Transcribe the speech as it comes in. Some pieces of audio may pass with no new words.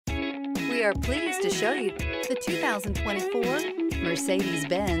We are pleased to show you the 2024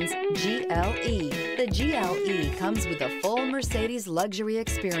 Mercedes-Benz GLE. The GLE comes with a full Mercedes luxury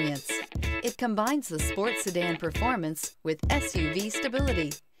experience. It combines the sports sedan performance with SUV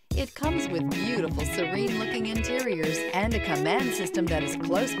stability. It comes with beautiful, serene-looking interiors and a command system that is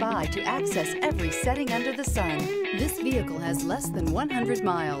close by to access every setting under the sun. This vehicle has less than 100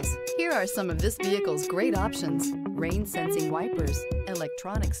 miles. Here are some of this vehicle's great options: rain-sensing wipers,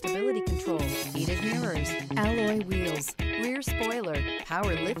 electronic stability control, heated mirrors, alloy wheels, rear spoiler,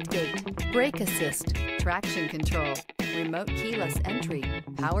 power liftgate, brake assist, traction control, remote keyless entry,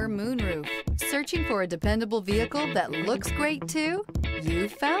 power moonroof. Searching for a dependable vehicle that looks great too? You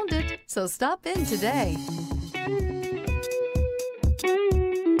found it, so stop in today.